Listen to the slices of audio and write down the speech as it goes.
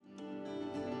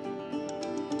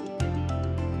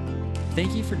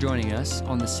Thank you for joining us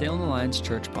on the Salem Alliance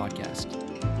Church podcast.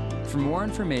 For more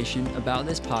information about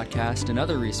this podcast and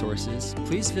other resources,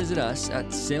 please visit us at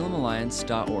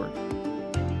salemalliance.org.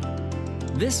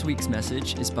 This week's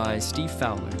message is by Steve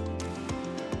Fowler.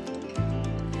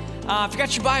 If you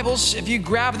got your Bibles, if you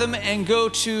grab them and go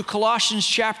to Colossians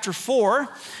chapter 4,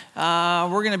 we're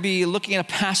going to be looking at a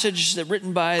passage that's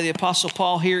written by the Apostle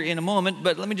Paul here in a moment,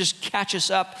 but let me just catch us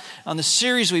up on the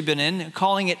series we've been in,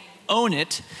 calling it Own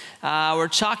It. We're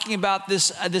talking about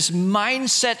this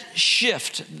mindset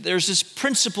shift. There's this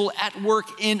principle at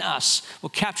work in us. We'll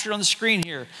capture it on the screen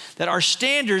here, that our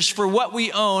standards for what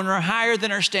we own are higher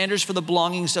than our standards for the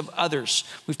belongings of others.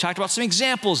 We've talked about some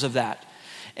examples of that.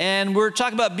 And we're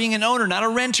talking about being an owner, not a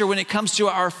renter, when it comes to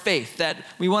our faith, that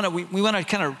we want to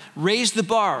kind of raise the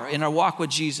bar in our walk with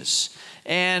Jesus.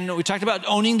 And we talked about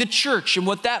owning the church and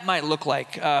what that might look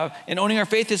like. And owning our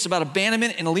faith is about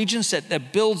abandonment and allegiance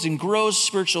that builds and grows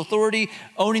spiritual authority.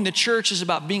 Owning the church is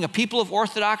about being a people of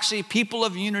orthodoxy, people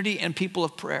of unity, and people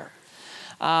of prayer.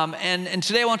 And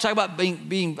today I want to talk about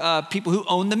being people who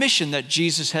own the mission that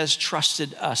Jesus has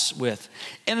trusted us with.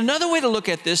 And another way to look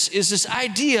at this is this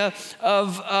idea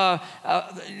of,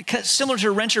 similar to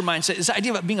a renter mindset, is the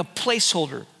idea of being a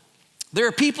placeholder. There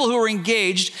are people who are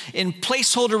engaged in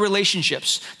placeholder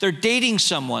relationships. They're dating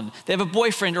someone. They have a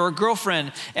boyfriend or a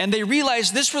girlfriend, and they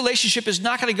realize this relationship is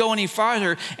not going to go any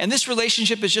farther, and this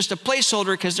relationship is just a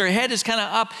placeholder because their head is kind of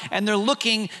up, and they're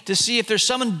looking to see if there's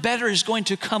someone better is going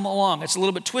to come along. It's a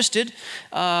little bit twisted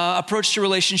approach to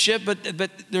relationship, but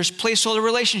there's placeholder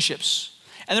relationships.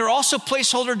 And there are also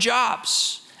placeholder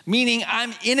jobs. Meaning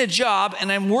I'm in a job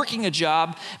and I'm working a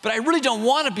job, but I really don't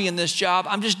want to be in this job.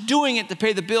 I'm just doing it to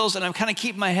pay the bills, and I'm kind of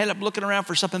keeping my head up looking around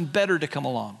for something better to come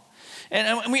along.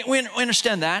 And we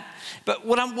understand that. But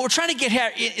what we're trying to get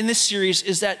here in this series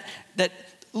is that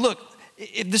look,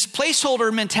 this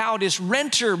placeholder mentality, this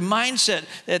renter mindset,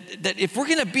 that if we're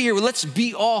going to be here, well, let's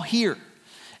be all here.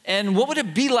 And what would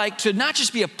it be like to not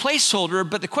just be a placeholder,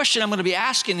 but the question I'm going to be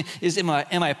asking is, am I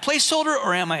a placeholder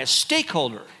or am I a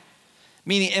stakeholder?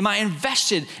 Meaning, am I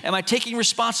invested? Am I taking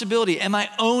responsibility? Am I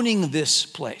owning this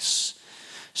place?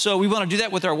 So we want to do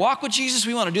that with our walk with Jesus.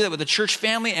 We want to do that with the church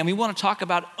family. And we want to talk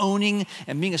about owning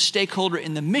and being a stakeholder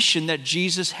in the mission that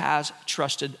Jesus has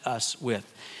trusted us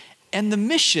with. And the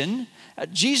mission,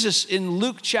 Jesus in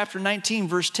Luke chapter 19,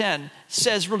 verse 10,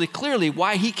 says really clearly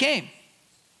why he came.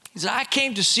 He said, I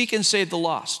came to seek and save the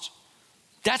lost.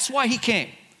 That's why he came.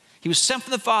 He was sent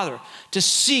from the Father to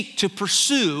seek, to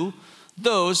pursue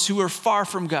those who are far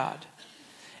from God.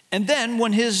 And then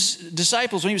when his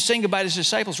disciples, when he was saying goodbye to his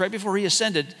disciples, right before he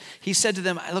ascended, he said to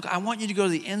them, look, I want you to go to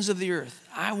the ends of the earth.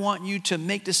 I want you to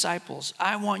make disciples.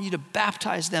 I want you to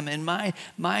baptize them in my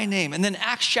name. And then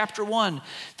Acts chapter 1,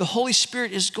 the Holy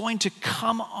Spirit is going to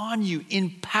come on you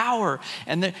in power.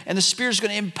 And the Spirit is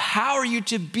going to empower you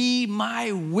to be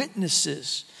my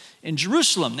witnesses in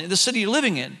Jerusalem, the city you're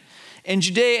living in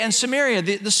Judea and Samaria,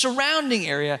 the surrounding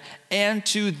area, and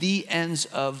to the ends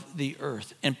of the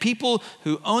earth. And people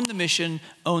who own the mission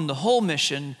own the whole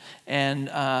mission, and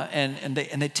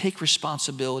they take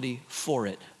responsibility for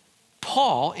it.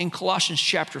 Paul, in Colossians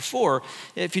chapter 4,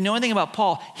 if you know anything about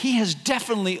Paul, he has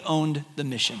definitely owned the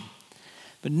mission.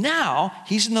 But now,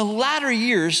 he's in the latter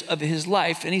years of his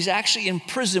life, and he's actually in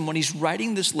prison when he's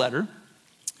writing this letter.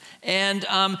 And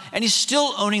he's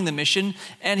still owning the mission,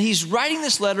 and he's writing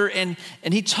this letter, and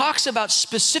he talks about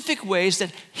specific ways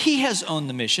that he has owned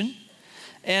the mission.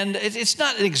 And it's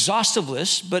not an exhaustive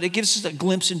list, but it gives us a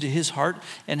glimpse into his heart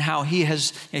and how he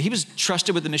was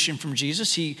trusted with the mission from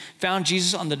Jesus. He found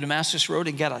Jesus on the Damascus Road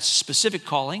and got a specific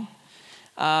calling,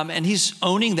 and he's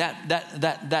owning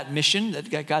that mission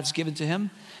that God's given to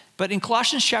him. But in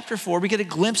Colossians chapter 4, we get a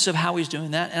glimpse of how he's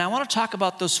doing that. And I want to talk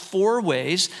about those 4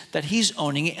 ways that he's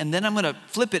owning it. And then I'm going to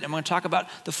flip it. I'm going to talk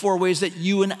about the 4 ways that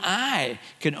you and I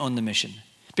can own the mission.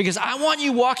 Because I want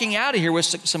you walking out of here with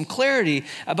some clarity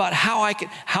about how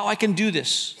I can do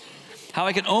this. How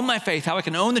I can own my faith, how I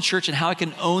can own the church, and how I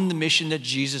can own the mission that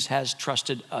Jesus has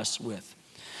trusted us with.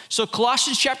 So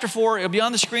Colossians chapter 4, it'll be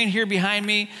on the screen here behind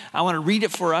me. I want to read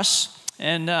it for us,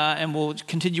 and we'll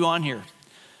continue on here.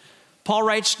 Paul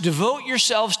writes, devote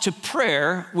yourselves to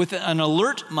prayer with an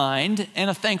alert mind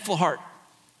and a thankful heart.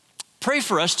 Pray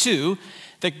for us too,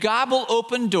 that God will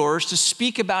open doors to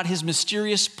speak about his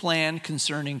mysterious plan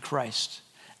concerning Christ.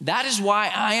 That is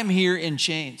why I am here in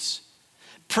chains.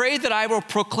 Pray that I will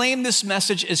proclaim this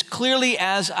message as clearly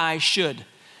as I should.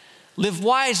 Live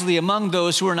wisely among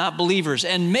those who are not believers,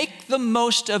 and make the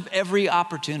most of every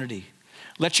opportunity.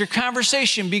 Let your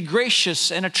conversation be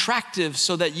gracious and attractive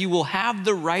so that you will have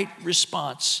the right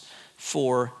response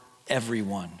for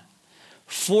everyone.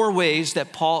 4 ways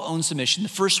that Paul owns the mission. The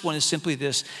first one is simply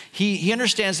this. He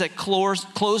understands that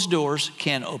closed doors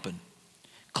can open.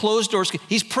 Closed doors.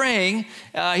 He's praying.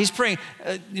 Pray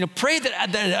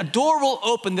that a door will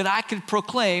open that I could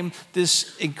proclaim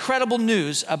this incredible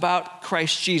news about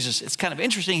Christ Jesus. It's kind of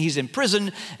interesting. He's in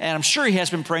prison, and I'm sure he has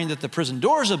been praying that the prison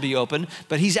doors will be open,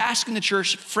 but he's asking the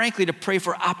church, frankly, to pray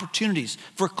for opportunities,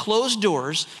 for closed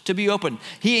doors to be open.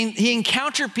 He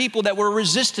encountered people that were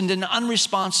resistant and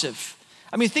unresponsive.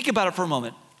 I mean, think about it for a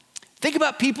moment. Think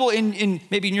about people in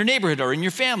maybe in your neighborhood or in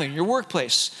your family, in your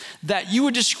workplace, that you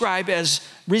would describe as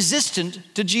resistant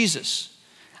to Jesus.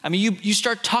 I mean, you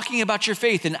start talking about your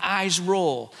faith and eyes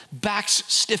roll, backs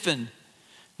stiffen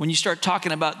when you start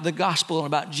talking about the gospel and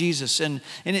about Jesus. And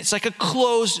it's like a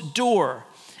closed door.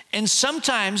 And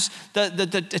sometimes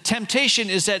the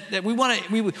temptation is that we want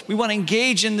to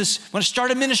engage in this, want to start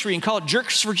a ministry and call it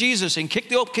Jerks for Jesus and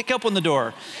kick open the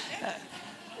door.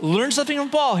 Learn something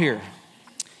from Paul here.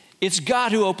 It's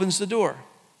God who opens the door.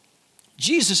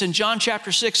 Jesus in John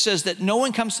chapter 6 says that no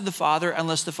one comes to the Father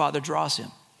unless the Father draws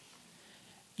him.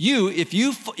 If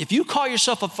you call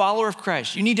yourself a follower of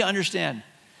Christ, you need to understand,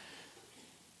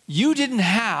 you didn't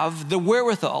have the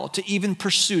wherewithal to even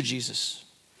pursue Jesus.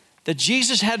 That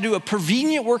Jesus had to do a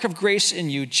prevenient work of grace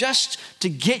in you just to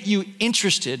get you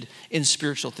interested in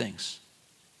spiritual things.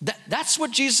 That's what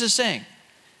Jesus is saying.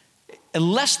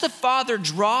 Unless the Father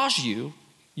draws you,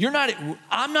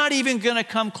 I'm not even going to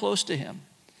come close to him.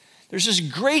 There's this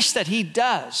grace that he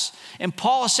does. And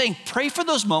Paul is saying, pray for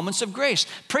those moments of grace.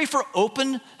 Pray for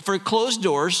closed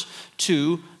doors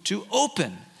to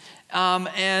open.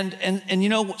 And you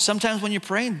know, sometimes when you're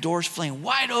praying, doors fling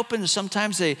wide open. And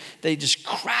sometimes they just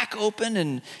crack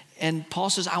open. And Paul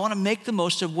says, I want to make the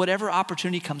most of whatever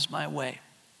opportunity comes my way.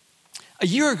 A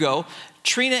year ago,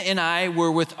 Trina and I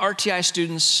were with RTI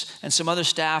students and some other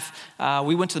staff.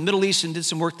 We went to the Middle East and did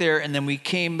some work there, and then we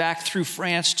came back through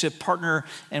France to partner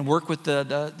and work with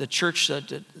the church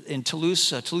in Toulouse,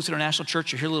 Toulouse International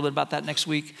Church. You'll hear a little bit about that next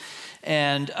week.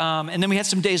 And then we had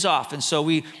some days off, and so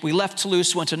we left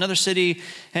Toulouse, went to another city,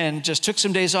 and just took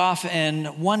some days off.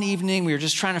 And one evening, we were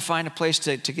just trying to find a place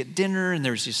to get dinner, and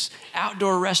there's these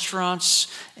outdoor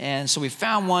restaurants, and so we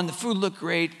found one. The food looked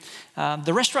great.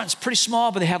 The restaurant's pretty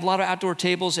small, but they have a lot of outdoor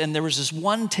tables, and there was this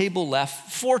one table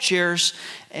left, 4 chairs,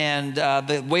 and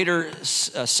the waiter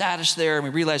sat us there, and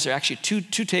we realized there are actually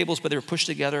two tables, but they were pushed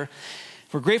together.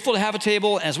 We're grateful to have a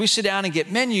table. As we sit down and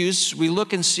get menus, we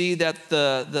look and see that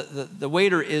the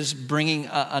waiter is bringing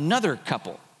another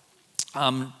couple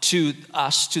to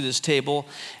this table,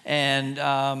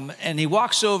 and he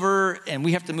walks over, and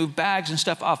we have to move bags and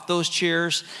stuff off those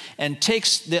chairs, and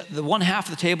takes the one half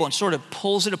of the table and sort of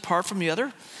pulls it apart from the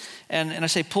other. And I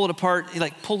say pull it apart, he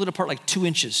pulled it apart like 2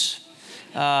 inches,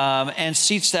 and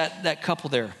seats that couple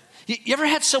there. You ever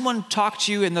had someone talk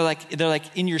to you and they're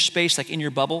like in your space, like in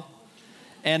your bubble?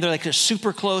 And they're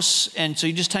super close, and so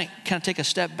you just kind of take a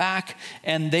step back,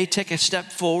 and they take a step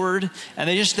forward, and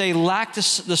they lack the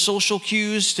social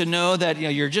cues to know that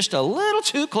you're just a little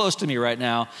too close to me right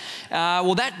now.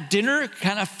 Well, that dinner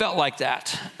kind of felt like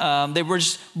that. They were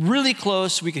just really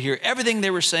close. We could hear everything they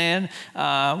were saying.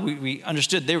 We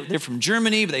understood they're from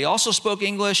Germany, but they also spoke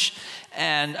English,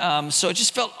 and so it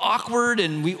just felt awkward.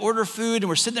 And we order food, and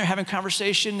we're sitting there having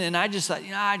conversation, and I just thought,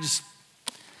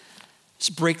 let's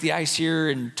break the ice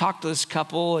here and talk to this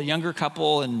couple, a younger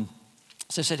couple. And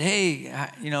so I said, hey,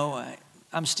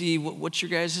 I'm Steve. What's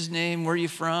your guys' name? Where are you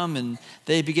from? And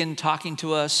they begin talking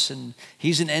to us. And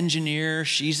he's an engineer.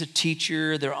 She's a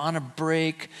teacher. They're on a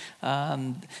break.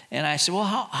 And I said, well,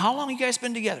 how long have you guys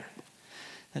been together?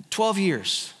 12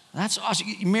 years. That's awesome.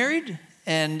 You married?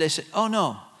 And they said, oh,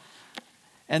 no.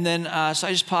 And then so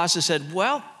I just paused and said,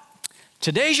 well,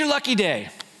 today's your lucky day.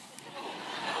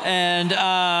 And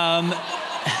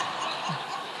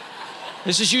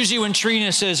this is usually when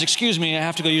Trina says, excuse me, I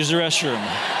have to go use the restroom.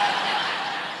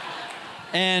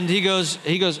 And he goes,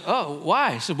 oh,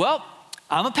 why? I said, well,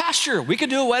 I'm a pastor. We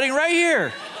could do a wedding right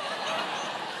here.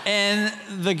 And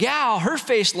the gal, her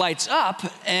face lights up,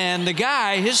 and the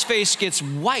guy, his face gets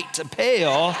white,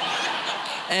 pale.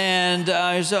 And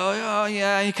he said, oh,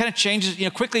 yeah, he kind of changes,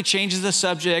 quickly changes the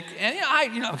subject. And I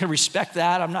can respect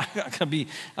that. I'm not going to be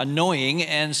annoying.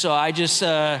 And so I just,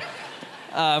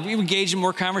 we engage in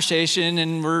more conversation,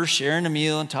 and we're sharing a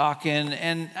meal and talking.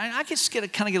 And I just get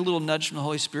a little nudge from the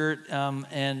Holy Spirit.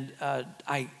 And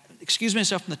I excuse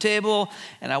myself from the table,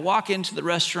 and I walk into the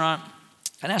restaurant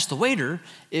and ask the waiter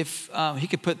if he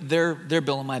could put their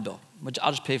bill on my bill, which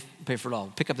I'll just pay for it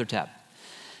all, pick up their tab.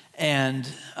 And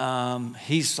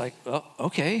he's like, oh,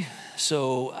 okay.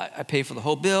 So I pay for the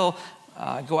whole bill.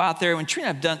 go out there. When Trina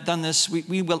and I have done this,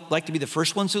 we like to be the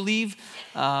first ones who leave.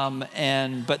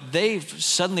 But they've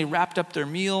suddenly wrapped up their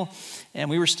meal, and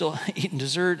we were still eating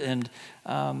dessert. And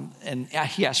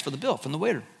he asked for the bill from the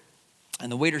waiter.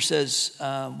 And the waiter says,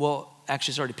 well,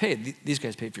 actually, it's already paid. These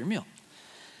guys paid for your meal.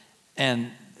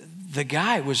 And the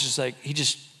guy was just like,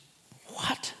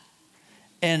 what?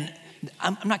 And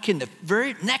I'm not kidding. The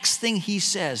very next thing he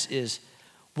says is,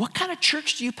 what kind of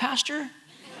church do you pastor?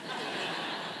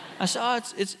 I said, oh,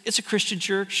 it's a Christian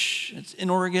church. It's in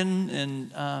Oregon.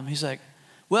 And he's like,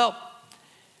 well,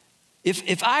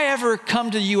 if I ever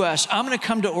come to the U.S., I'm going to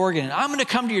come to Oregon. I'm going to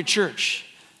come to your church.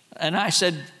 And I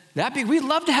said, we'd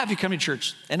love to have you come to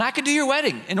church. And I could do your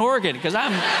wedding in Oregon because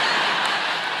I'm...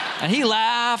 And he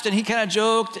laughed and he kind of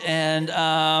joked and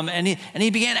he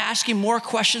began asking more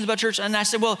questions about church. And I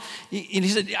said, well, he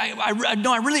said,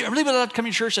 I really would love to come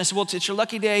to church. And I said, well, it's your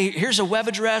lucky day. Here's a web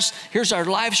address. Here's our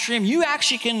live stream. You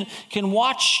actually can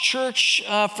watch church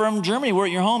from Germany. We're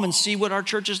at your home and see what our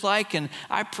church is like. And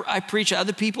I preach.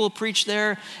 Other people preach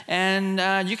there.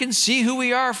 And you can see who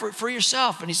we are for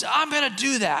yourself. And he said, I'm going to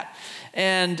do that.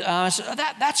 And I said, oh,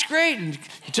 that's great. And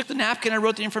he took the napkin, I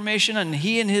wrote the information, and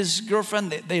he and his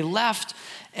girlfriend, they left.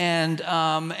 And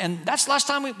that's the last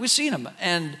time we seen him.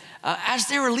 And as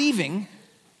they were leaving,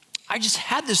 I just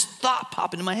had this thought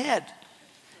pop into my head.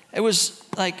 It was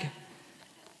like,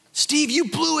 Steve, you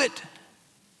blew it.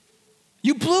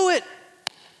 You blew it.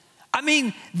 I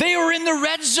mean, they were in the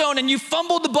red zone and you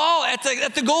fumbled the ball at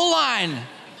the goal line.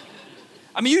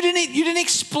 I mean, you didn't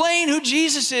explain who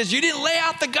Jesus is. You didn't lay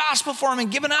out the gospel for them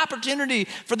and give an opportunity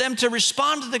for them to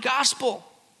respond to the gospel.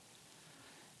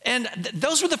 And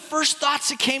those were the first thoughts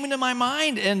that came into my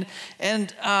mind. And then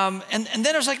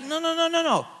I was like,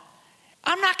 no.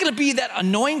 I'm not going to be that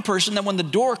annoying person that when the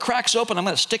door cracks open, I'm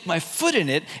going to stick my foot in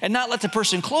it and not let the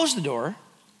person close the door.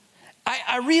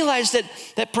 I realized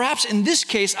that perhaps in this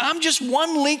case, I'm just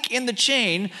one link in the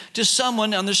chain to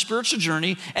someone on their spiritual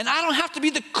journey, and I don't have to be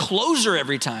the closer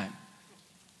every time.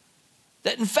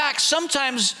 That in fact,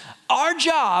 sometimes our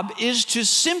job is to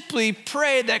simply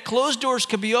pray that closed doors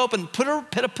can be opened, put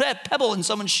a pebble in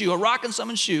someone's shoe, a rock in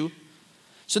someone's shoe,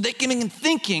 so they can begin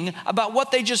thinking about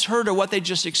what they just heard or what they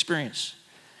just experienced.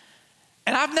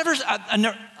 And I'm never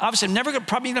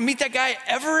probably gonna meet that guy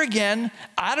ever again.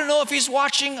 I don't know if he's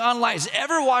watching online. He's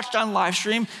ever watched on live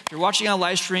stream. If you're watching on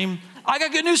live stream, I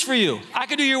got good news for you. I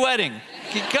could do your wedding.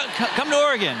 Come to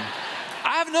Oregon.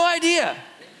 I have no idea.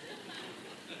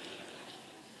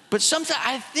 But sometimes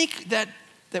I think that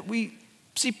we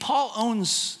see Paul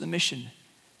owns the mission.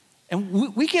 And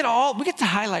we get the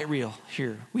highlight reel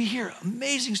here. We hear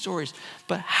amazing stories.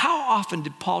 But how often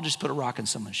did Paul just put a rock in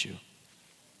someone's shoe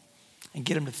and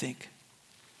get them to think?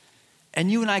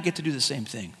 And you and I get to do the same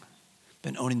thing,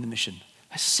 been owning the mission.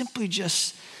 I simply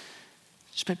just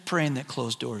been praying that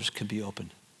closed doors could be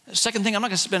opened. The second thing, I'm not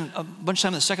going to spend a bunch of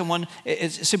time on the second one.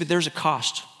 It's simply there's a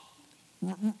cost.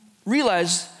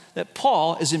 Realize that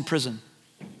Paul is in prison.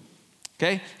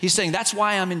 Okay? He's saying that's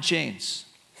why I'm in chains.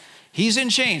 He's in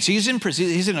chains. He's in prison.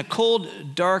 He's in a cold,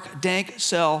 dark, dank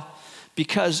cell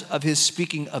because of his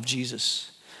speaking of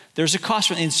Jesus. There's a cost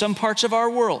in some parts of our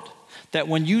world that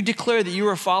when you declare that you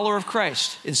are a follower of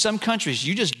Christ, in some countries,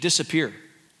 you just disappear.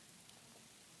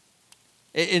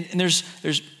 And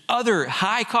there's other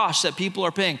high costs that people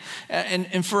are paying.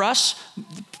 And for us,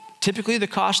 typically the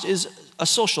cost is a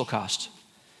social cost.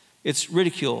 It's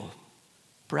ridicule,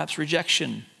 perhaps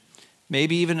rejection,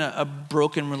 maybe even a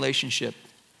broken relationship.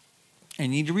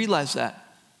 And you need to realize that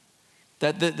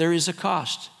there is a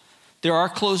cost. There are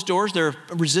closed doors. There are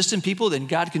resistant people. Then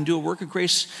God can do a work of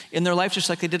grace in their life just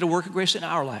like they did a work of grace in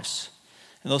our lives.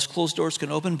 And those closed doors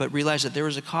can open, but realize that there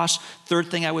is a cost. Third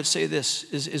thing I would say is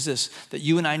this, that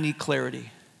you and I need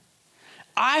clarity.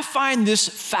 I find this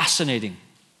fascinating.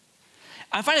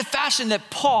 I find it fascinating that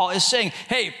Paul is saying,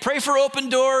 hey, pray for open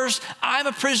doors. I'm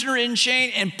a prisoner in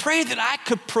chain, and pray that I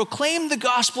could proclaim the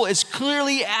gospel as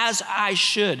clearly as I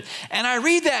should. And I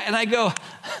read that and I go,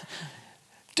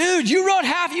 dude, you wrote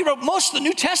most of the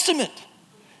New Testament.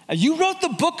 You wrote the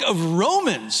book of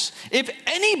Romans. If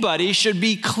anybody should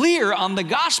be clear on the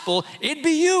gospel, it'd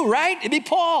be you, right? It'd be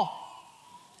Paul.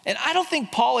 And I don't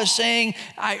think Paul is saying,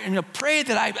 pray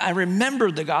that I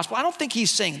remember the gospel. I don't think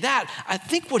he's saying that. I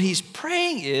think what he's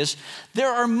praying is there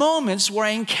are moments where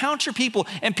I encounter people,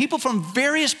 and people from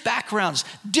various backgrounds,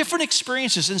 different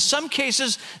experiences. In some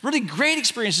cases, really great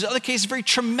experiences. In other cases, very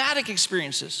traumatic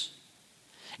experiences.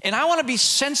 And I want to be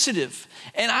sensitive,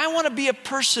 and I want to be a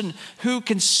person who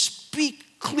can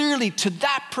speak clearly to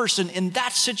that person in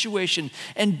that situation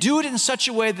and do it in such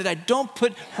a way that I don't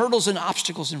put hurdles and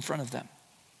obstacles in front of them.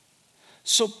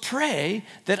 So pray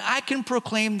that I can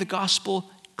proclaim the gospel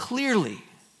clearly.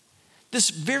 This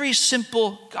very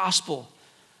simple gospel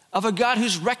of a God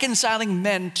who's reconciling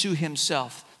men to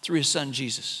himself through his son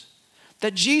Jesus.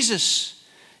 That Jesus,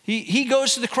 he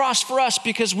goes to the cross for us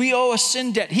because we owe a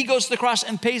sin debt. He goes to the cross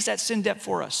and pays that sin debt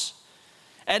for us.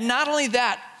 And not only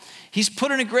that, he's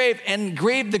put in a grave, and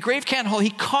the grave can't hold.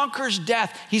 He conquers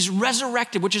death. He's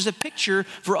resurrected, which is a picture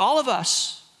for all of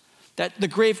us that the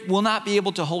grave will not be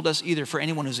able to hold us either for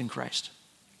anyone who's in Christ.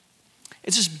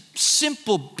 It's this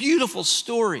simple, beautiful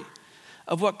story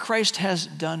of what Christ has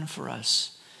done for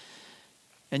us.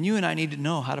 And you and I need to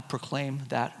know how to proclaim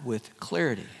that with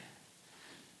clarity.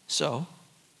 So,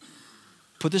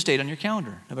 put this date on your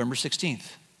calendar, November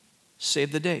 16th.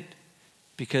 Save the date,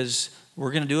 because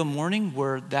we're going to do a morning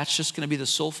where that's just going to be the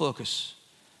sole focus.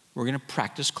 We're going to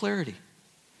practice clarity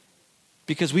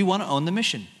because we want to own the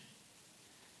mission.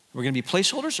 We're going to be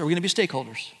placeholders, or are we going to be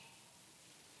stakeholders?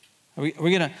 Are we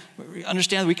going to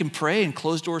understand that we can pray and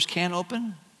closed doors can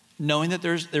open, knowing that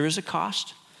there is a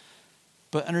cost,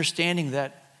 but understanding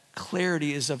that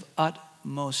clarity is of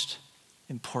utmost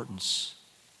importance.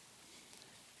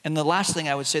 And the last thing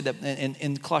I would say that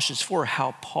in Colossians 4,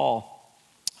 how Paul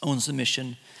owns the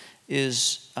mission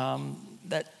is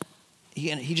that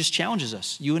he just challenges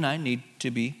us. You and I need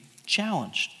to be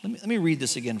challenged. Let me read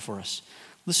this again for us.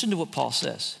 Listen to what Paul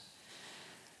says.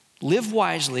 Live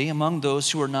wisely among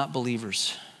those who are not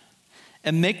believers,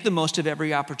 and make the most of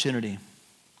every opportunity.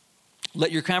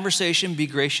 Let your conversation be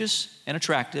gracious and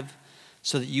attractive,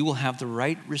 so that you will have the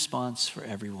right response for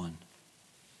everyone.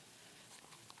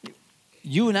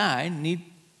 You and I need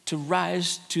to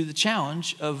rise to the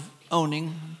challenge of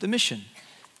owning the mission.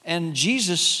 And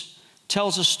Jesus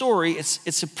tells a story.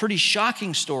 It's a pretty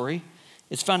shocking story.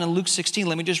 It's found in Luke 16.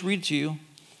 Let me just read it to you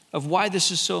of why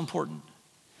this is so important.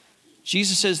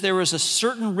 Jesus says, there was a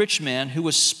certain rich man who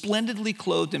was splendidly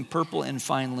clothed in purple and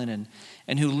fine linen,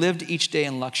 and who lived each day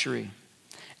in luxury.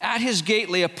 At his gate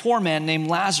lay a poor man named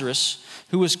Lazarus,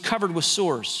 who was covered with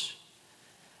sores.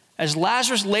 As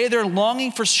Lazarus lay there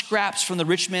longing for scraps from the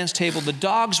rich man's table, the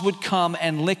dogs would come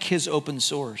and lick his open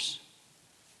sores.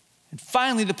 And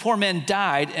finally, the poor man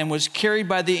died and was carried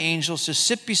by the angels to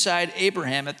sit beside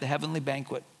Abraham at the heavenly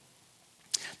banquet.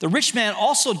 The rich man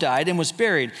also died and was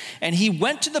buried, and he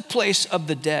went to the place of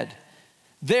the dead.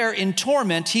 There, in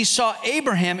torment, he saw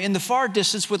Abraham in the far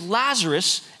distance with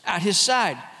Lazarus at his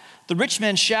side. The rich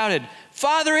man shouted,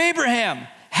 "Father Abraham,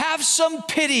 have some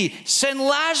pity. Send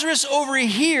Lazarus over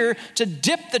here to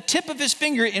dip the tip of his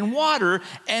finger in water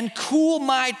and cool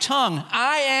my tongue.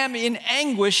 I am in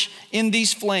anguish in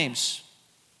these flames."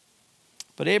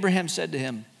 But Abraham said to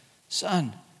him,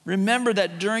 "Son, remember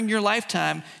that during your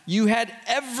lifetime you had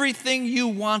everything you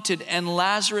wanted, and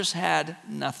Lazarus had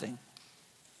nothing.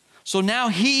 So now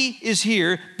he is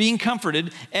here being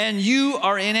comforted, and you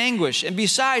are in anguish. And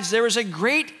besides, there is a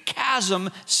great chasm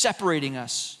separating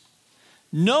us.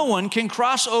 No one can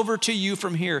cross over to you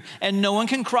from here, and no one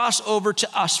can cross over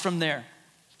to us from there."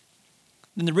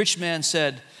 Then the rich man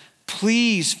said,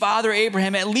 "Please, Father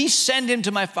Abraham, at least send him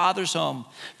to my father's home,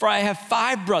 for I have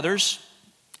 5 brothers,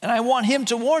 and I want him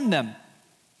to warn them,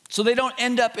 so they don't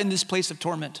end up in this place of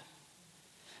torment."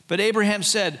 But Abraham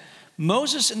said,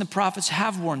 "Moses and the prophets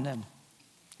have warned them.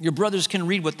 Your brothers can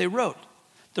read what they wrote."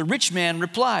 The rich man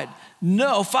replied,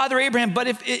 "No, Father Abraham, but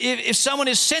if someone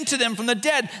is sent to them from the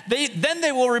dead, then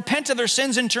they will repent of their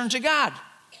sins and turn to God."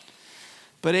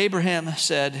 But Abraham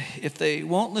said, "If they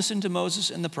won't listen to Moses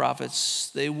and the prophets,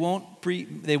 they won't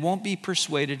be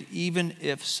persuaded, even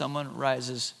if someone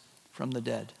rises from the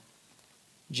dead."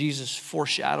 Jesus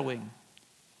foreshadowing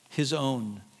his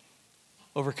own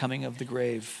overcoming of the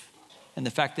grave and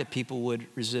the fact that people would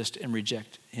resist and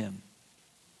reject him.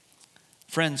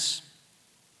 Friends,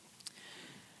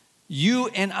 you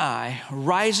and I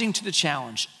rising to the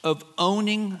challenge of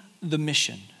owning the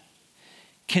mission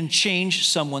can change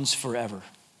someone's forever.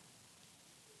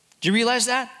 Do you realize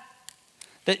that?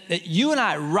 That you and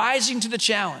I rising to the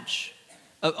challenge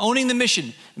of owning the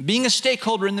mission, being a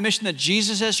stakeholder in the mission that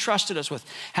Jesus has trusted us with,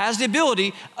 has the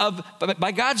ability of,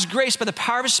 by God's grace, by the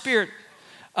power of his Spirit,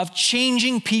 of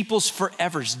changing people's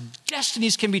forevers.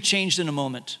 Destinies can be changed in a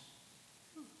moment.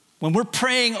 When we're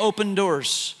praying open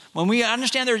doors, when we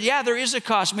understand there is a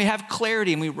cost, and we have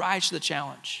clarity and we rise to the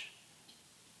challenge.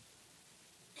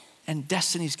 And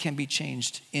destinies can be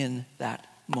changed in that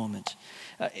moment.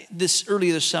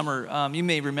 Earlier this summer, you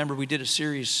may remember we did a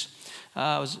series it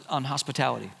was on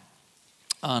hospitality,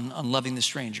 on loving the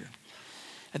stranger.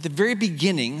 At the very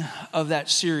beginning of that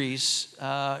series,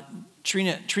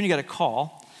 Trina got a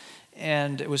call,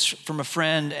 and it was from a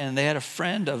friend, and they had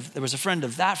there was a friend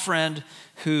of that friend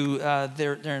who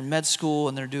they're in med school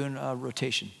and they're doing a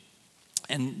rotation.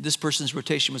 And this person's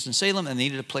rotation was in Salem and they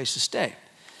needed a place to stay.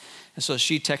 And so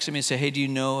she texted me and said, hey, do you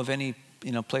know of any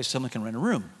place someone can rent a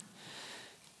room?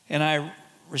 And I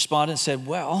responded and said,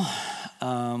 well,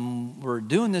 we're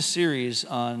doing this series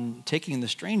on taking the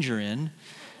stranger in.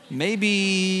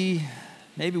 Maybe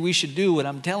we should do what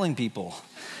I'm telling people.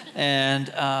 And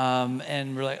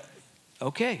we're like,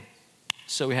 okay.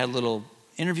 So we had a little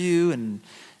interview and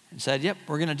said, yep,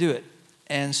 we're going to do it.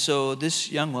 And so this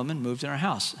young woman moved in our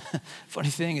house. Funny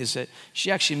thing is that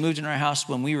she actually moved in our house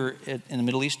when we were in the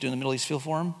Middle East doing the Middle East Field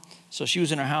Forum. So she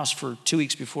was in our house for 2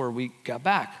 weeks before we got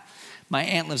back. My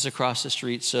aunt lives across the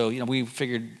street, so we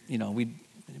figured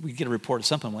we'd get a report at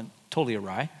some point. Went totally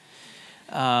awry.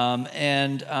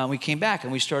 And we came back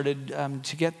and we started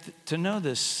to get to know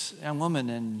this young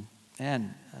woman,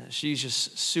 and she's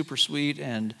just super sweet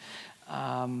and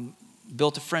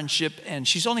built a friendship. And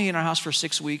she's only in our house for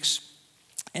 6 weeks.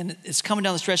 And it's coming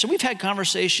down the stretch. And we've had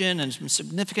conversation and some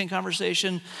significant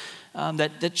conversation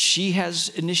that she has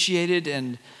initiated.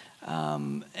 And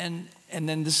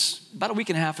then this, about a week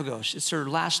and a half ago, it's her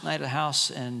last night at the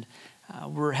house. And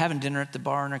we're having dinner at the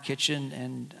bar in our kitchen.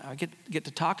 And I get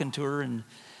to talking to her. And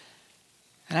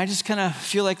I just kind of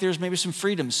feel like there's maybe some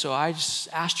freedom. So I just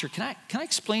asked her, can I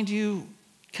explain to you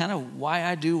kind of why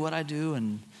I do what I do?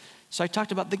 And so I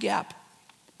talked about the gap,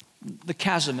 the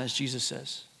chasm, as Jesus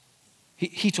says.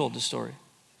 He told the story.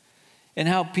 And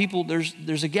how people,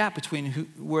 there's a gap between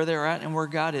where they're at and where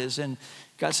God is. And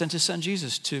God sent his son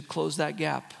Jesus to close that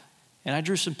gap. And I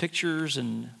drew some pictures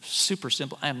and super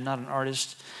simple. I am not an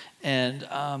artist. And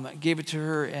I gave it to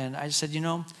her. And I said,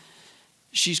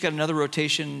 she's got another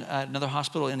rotation at another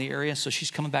hospital in the area. So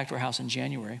she's coming back to our house in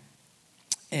January.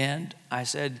 And I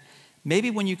said,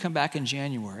 maybe when you come back in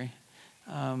January,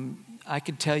 I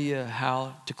could tell you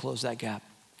how to close that gap.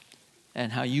 And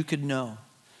how you could know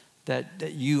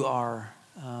that you are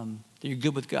that you're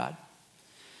good with God.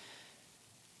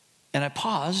 And I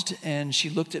paused, and she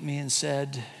looked at me and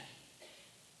said,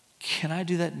 "Can I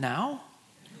do that now?"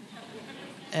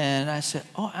 And I said,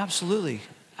 "Oh, absolutely,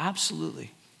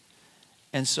 absolutely."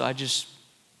 And so I just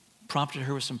prompted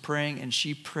her with some praying, and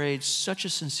she prayed such a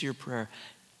sincere prayer,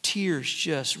 tears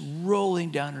just rolling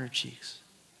down her cheeks,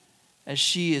 as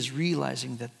she is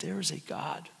realizing that there is a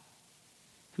God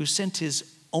who sent his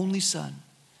only son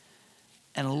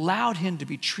and allowed him to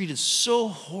be treated so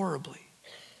horribly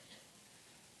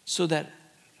so that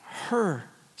her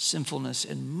sinfulness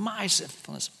and my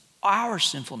sinfulness, our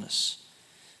sinfulness,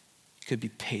 could be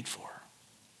paid for.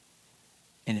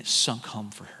 And it sunk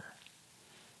home for her.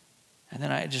 And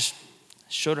then I just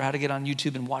showed her how to get on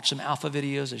YouTube and watch some alpha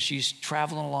videos as she's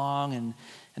traveling along, and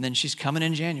then she's coming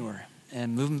in January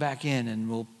and moving back in, and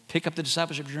we'll pick up the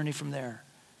discipleship journey from there.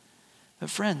 But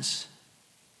friends,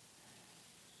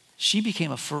 she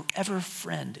became a forever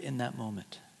friend in that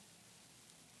moment.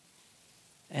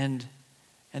 And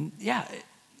yeah,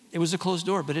 it was a closed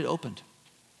door, but it opened.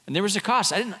 And there was a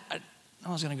cost. I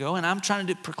was going to go, and I'm trying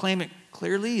to proclaim it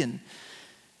clearly, and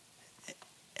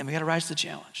we got to rise to the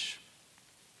challenge.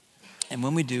 And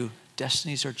when we do,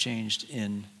 destinies are changed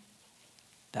in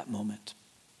that moment.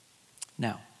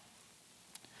 Now,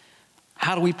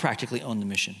 how do we practically own the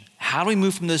mission? How do we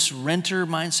move from this renter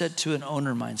mindset to an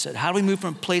owner mindset? How do we move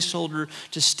from placeholder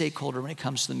to stakeholder when it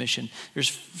comes to the mission? There's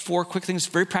 4 quick things,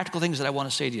 very practical things that I want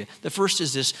to say to you. The first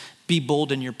is this: be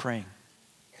bold in your praying.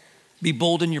 Be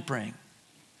bold in your praying.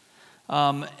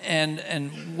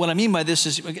 And what I mean by this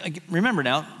is, remember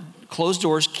now, closed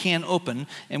doors can open,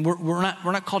 and we're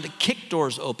not called to kick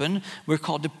doors open. We're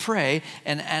called to pray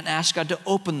and ask God to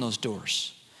open those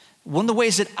doors. One of the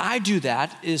ways that I do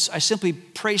that is I simply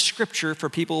pray scripture for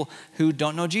people who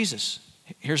don't know Jesus.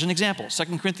 Here's an example,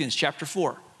 2 Corinthians chapter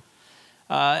 4.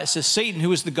 It says, Satan,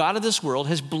 who is the god of this world,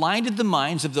 has blinded the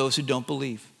minds of those who don't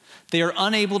believe. They are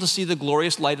unable to see the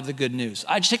glorious light of the good news.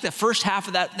 I just take that first half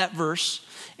of that verse,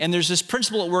 and there's this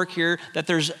principle at work here that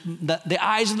there's the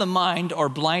eyes of the mind are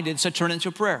blinded, so turn it into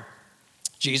a prayer.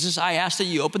 Jesus, I ask that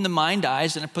you open the mind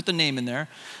eyes, and I put the name in there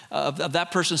of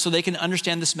that person so they can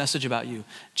understand this message about you.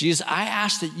 Jesus, I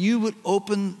ask that you would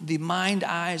open the mind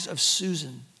eyes of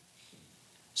Susan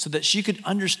so that she could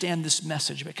understand this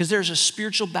message, because there's a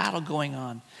spiritual battle going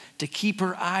on to keep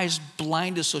her eyes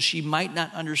blinded so she might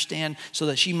not understand, so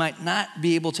that she might not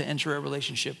be able to enter a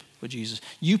relationship with Jesus.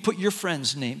 You put your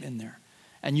friend's name in there,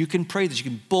 and you can pray this. You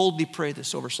can boldly pray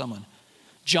this over someone.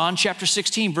 John chapter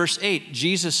 16, verse 8,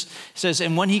 Jesus says,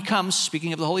 and when he comes,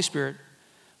 speaking of the Holy Spirit,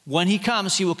 when he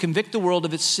comes, he will convict the world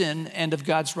of its sin and of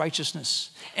God's righteousness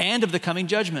and of the coming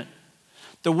judgment.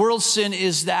 The world's sin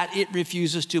is that it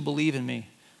refuses to believe in me.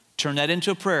 Turn that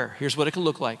into a prayer. Here's what it could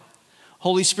look like.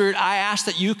 Holy Spirit, I ask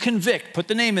that you convict, put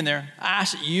the name in there. I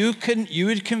ask that you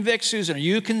would convict Susan, or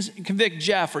you can convict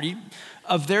Jeff,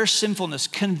 of their sinfulness.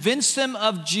 Convince them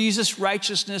of Jesus'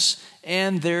 righteousness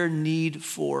and their need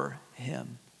for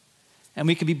him. And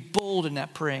we can be bold in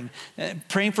that praying.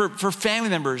 Praying for family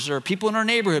members or people in our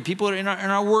neighborhood, people in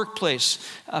our workplace,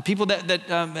 people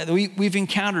that we've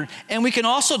encountered. And we can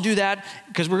also do that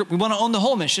because we want to own the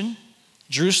whole mission,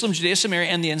 Jerusalem, Judea, Samaria,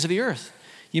 and the ends of the earth.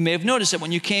 You may have noticed that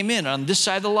when you came in on this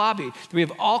side of the lobby, we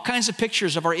have all kinds of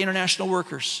pictures of our international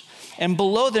workers. And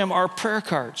below them are prayer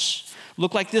cards.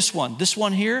 Look like this one. This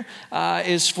one here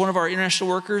is one of our international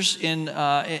workers in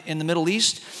the Middle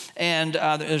East. And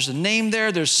there's a name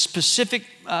there. There's specific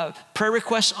prayer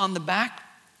requests on the back.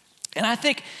 And I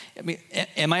mean,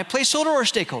 am I a placeholder or a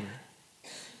stakeholder?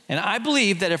 And I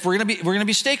believe that if we're going to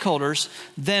be stakeholders,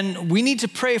 then we need to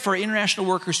pray for our international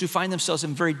workers who find themselves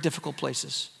in very difficult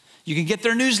places. You can get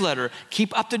their newsletter,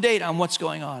 keep up to date on what's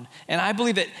going on. And I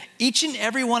believe that each and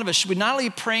every one of us should be not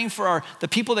only praying for the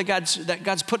people that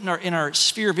God's put in our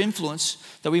sphere of influence,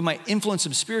 that we might influence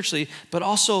them spiritually, but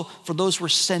also for those we're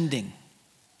sending.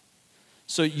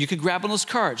 So you could grab one of those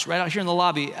cards right out here in the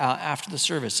lobby after the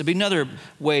service. It'd be another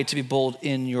way to be bold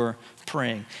in your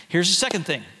praying. Here's the second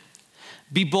thing.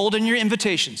 Be bold in your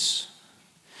invitations.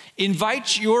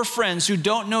 Invite your friends who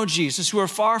don't know Jesus, who are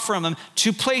far from him,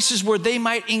 to places where they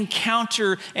might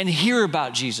encounter and hear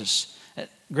about Jesus. A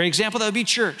great example, that would be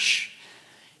church.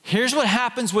 Here's what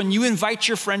happens when you invite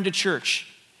your friend to church.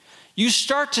 You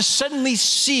start to suddenly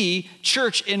see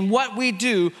church and what we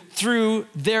do through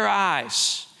their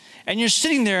eyes. And you're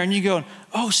sitting there and you go,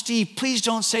 oh, Steve, please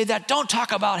don't say that. Don't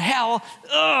talk about hell.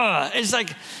 Ugh. It's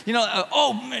like,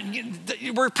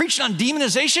 we're preaching on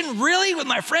demonization? Really? With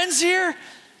my friends here?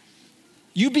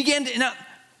 You begin to, now,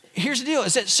 here's the deal,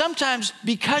 is that sometimes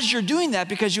because you're doing that,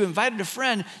 because you invited a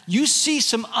friend, you see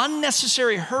some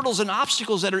unnecessary hurdles and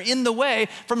obstacles that are in the way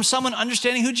from someone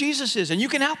understanding who Jesus is, and you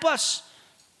can help us.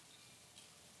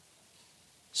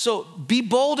 So be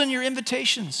bold in your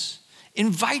invitations.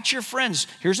 Invite your friends.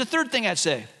 Here's the third thing I'd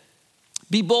say.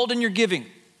 Be bold in your giving.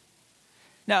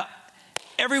 Now,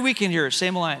 every weekend here at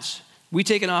Same Alliance, we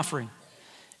take an offering.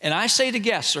 And I say to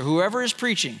guests or whoever is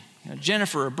preaching,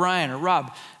 Jennifer or Brian or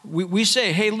Rob, we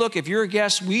say, hey, look, if you're a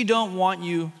guest, we don't want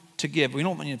you to give. We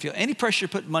don't want you to feel any pressure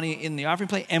to put money in the offering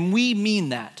plate, and we mean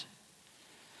that.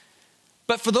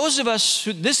 But for those of us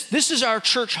who, this is our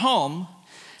church home,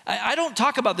 I don't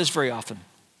talk about this very often.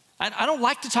 I don't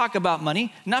like to talk about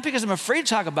money, not because I'm afraid to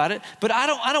talk about it, but I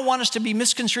don't want us to be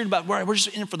misconstrued about we're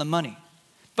just in it for the money.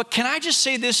 But can I just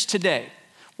say this today?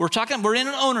 We're in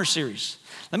an owner series.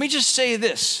 Let me just say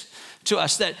this to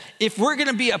us, that if we're going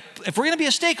to be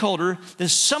a stakeholder, then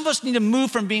some of us need to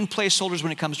move from being placeholders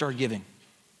when it comes to our giving.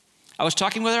 I was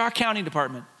talking with our accounting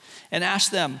department and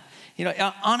asked them,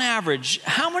 on average,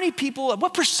 how many people,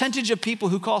 what percentage of people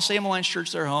who call Same Alliance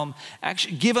Church their home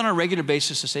actually give on a regular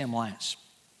basis to Same Alliance?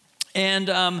 And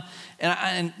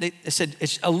they said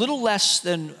it's a little less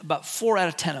than about 4 out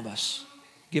of 10 of us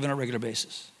give on a regular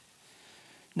basis.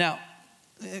 Now,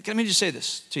 let me just say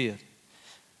this to you.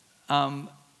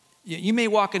 You may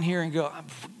walk in here and go,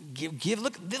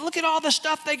 look at all the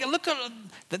stuff they get.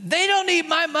 They don't need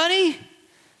my money.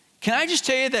 Can I just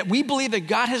tell you that we believe that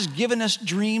God has given us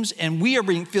dreams and we are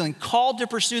feeling called to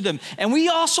pursue them. And we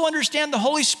also understand the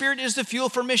Holy Spirit is the fuel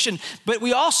for mission, but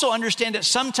we also understand that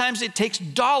sometimes it takes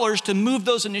dollars to move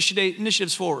those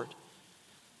initiatives forward.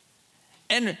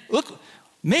 And look,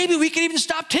 maybe we could even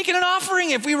stop taking an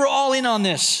offering if we were all in on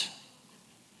this.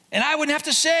 And I wouldn't have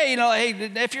to say,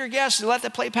 hey, if you're a guest, let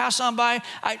that plate pass on by.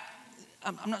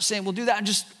 I'm not saying we'll do that.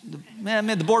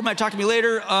 The board might talk to me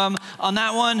later on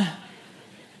that one.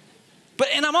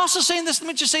 And I'm also saying this, let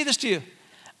me just say this to you.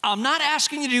 I'm not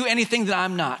asking you to do anything that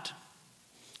I'm not.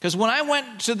 Because when I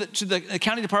went to the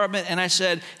accounting department and I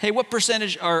said, hey, what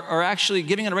percentage are actually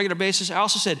giving on a regular basis? I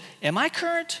also said, am I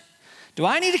current? Do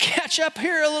I need to catch up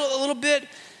here a little bit?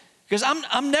 Because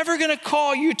I'm never going to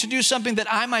call you to do something that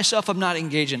I myself am not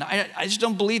engaged in. I just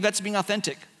don't believe that's being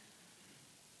authentic.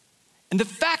 And the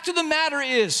fact of the matter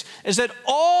is that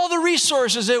all the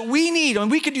resources that we need, and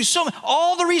we could do so much,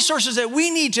 all the resources that we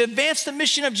need to advance the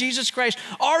mission of Jesus Christ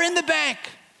are in the bank.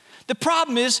 The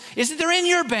problem is that they're in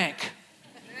your bank.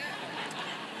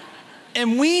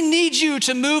 And we need you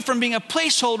to move from being a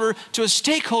placeholder to a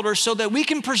stakeholder so that we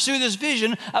can pursue this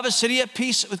vision of a city at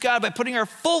peace with God by putting our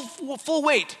full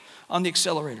weight on the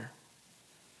accelerator.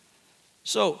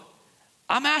 So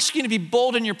I'm asking you to be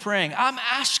bold in your praying. I'm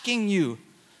asking you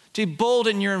To be bold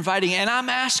in your inviting. And I'm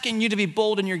asking you to be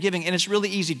bold in your giving. And it's really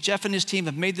easy. Jeff and his team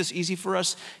have made this easy for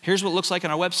us. Here's what it looks like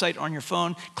on our website, on your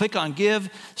phone. Click on give,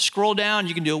 scroll down.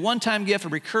 You can do a one-time gift, a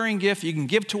recurring gift. You can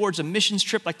give towards a missions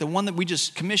trip like the one that we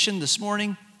just commissioned this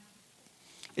morning.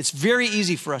 It's very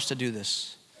easy for us to do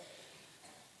this.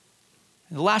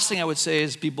 And the last thing I would say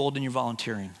is be bold in your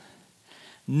volunteering.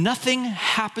 Nothing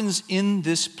happens in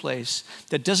this place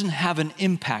that doesn't have an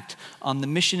impact on the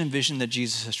mission and vision that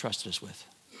Jesus has trusted us with.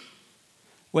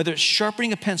 Whether it's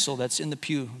sharpening a pencil that's in the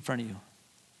pew in front of you,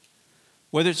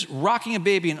 whether it's rocking a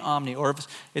baby in Omni, or if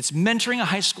it's mentoring a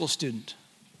high school student,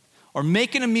 or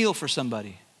making a meal for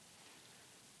somebody,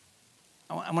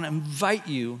 I want to invite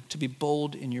you to be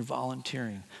bold in your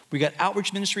volunteering. We got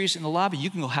outreach ministries in the lobby. You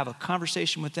can go have a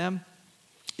conversation with them.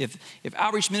 If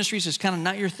outreach ministries is kind of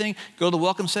not your thing, go to the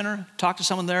Welcome Center, talk to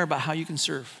someone there about how you can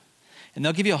serve. And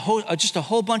they'll give you just a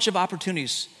whole bunch of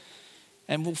opportunities.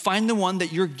 And we'll find the one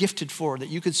that you're gifted for, that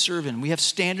you could serve in. We have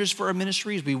standards for our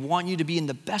ministries. We want you to be in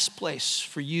the best place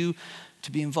for you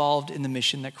to be involved in the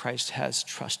mission that Christ has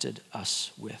trusted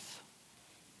us with.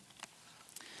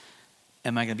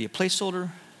 Am I going to be a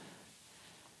placeholder,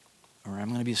 or am I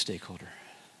going to be a stakeholder?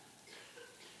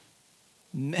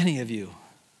 Many of you,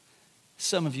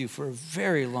 some of you for a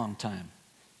very long time,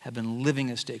 have been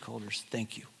living as stakeholders.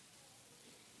 Thank you.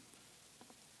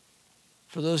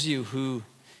 For those of you who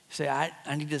say, I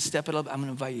need to step it up, I'm going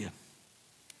to invite you.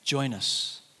 Join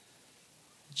us.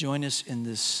 Join us in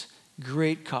this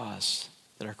great cause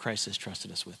that our Christ has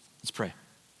trusted us with. Let's pray.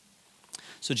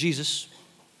 So Jesus,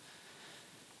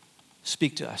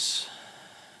 speak to us.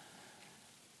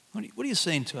 What are you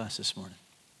saying to us this morning?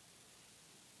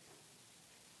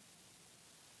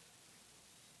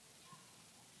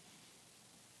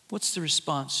 What's the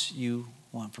response you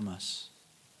want from us?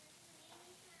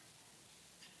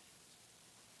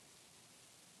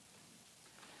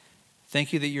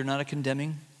 Thank you that you're not a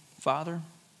condemning Father.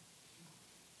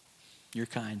 You're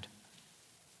kind.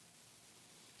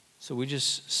 So we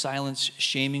just silence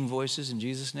shaming voices in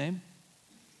Jesus' name.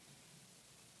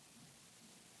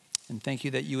 And thank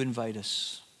you that you invite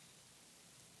us.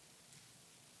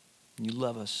 You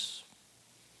love us.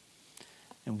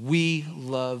 And we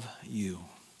love you.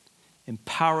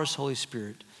 Empower us, Holy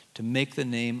Spirit, to make the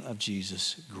name of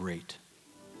Jesus great.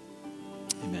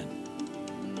 Amen.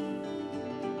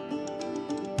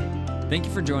 Thank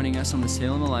you for joining us on the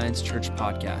Salem Alliance Church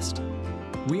podcast.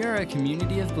 We are a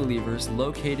community of believers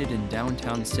located in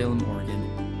downtown Salem, Oregon,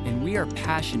 and we are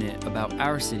passionate about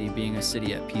our city being a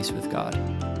city at peace with God.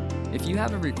 If you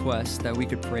have a request that we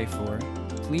could pray for,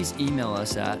 please email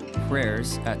us at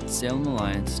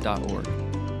prayers@salemalliance.org.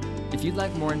 If you'd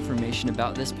like more information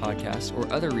about this podcast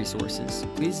or other resources,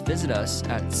 please visit us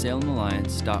at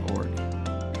salemalliance.org.